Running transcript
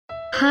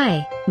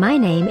Hi, my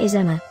name is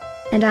Emma.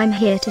 And I'm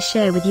here to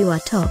share with you our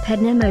top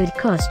Edna mode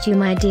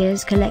costume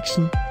ideas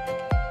collection.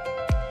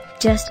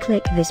 Just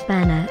click this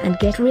banner and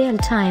get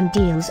real-time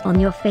deals on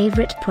your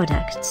favorite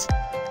products.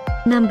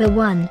 Number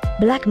 1,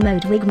 Black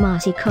Mode Wig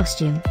Marcie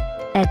Costume.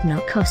 Edna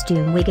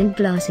Costume Wig and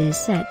Glasses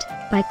Set,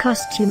 by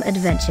Costume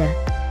Adventure.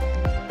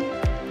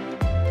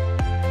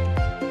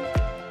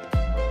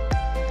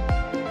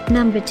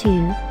 Number 2,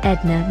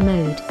 Edna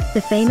Mode,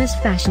 the famous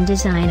fashion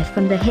designer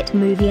from the hit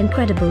movie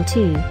Incredible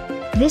 2.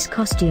 This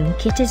costume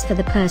kit is for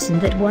the person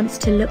that wants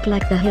to look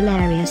like the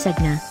hilarious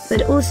Edna,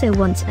 but also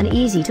wants an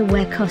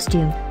easy-to-wear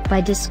costume, by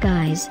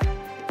disguise.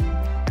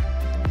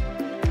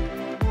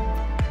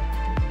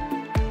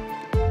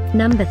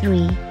 Number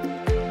 3.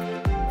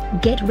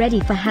 Get ready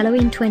for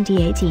Halloween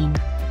 2018.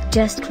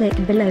 Just click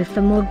below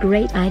for more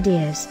great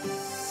ideas.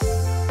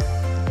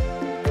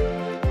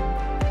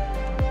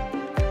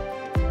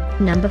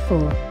 Number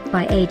 4,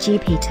 by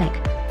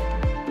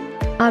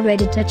AGPtEK. Our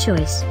editor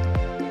choice.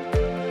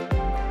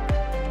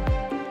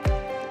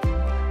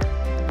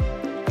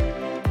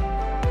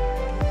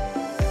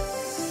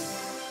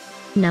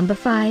 Number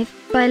 5,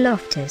 by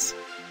Loftus.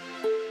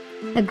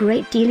 A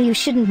great deal you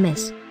shouldn't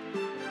miss.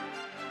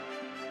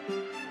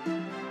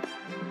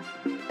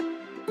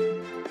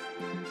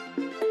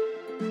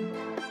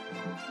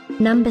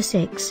 Number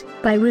 6,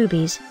 by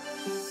Rubie's.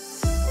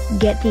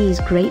 Get these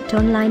great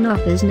online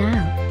offers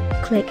now.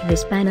 Click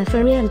this banner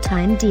for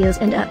real-time deals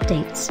and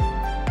updates.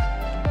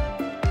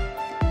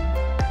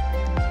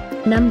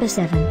 Number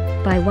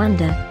 7, by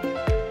OneDor.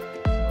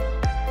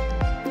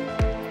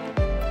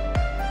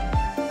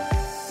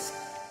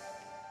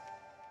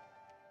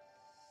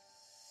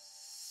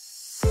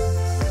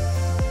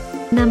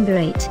 Number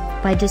 8,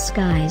 by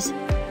Disguise.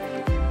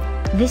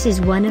 This is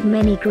one of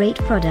many great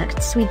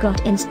products we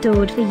got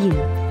installed for you.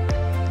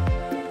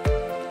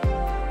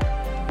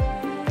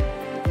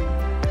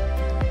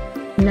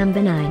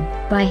 Number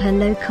 9, by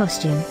Hello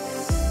Costume.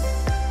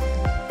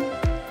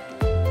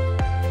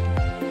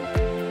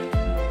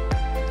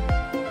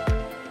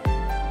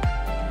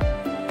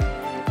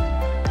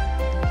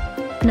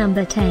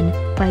 Number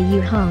 10, by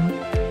Yu Hong.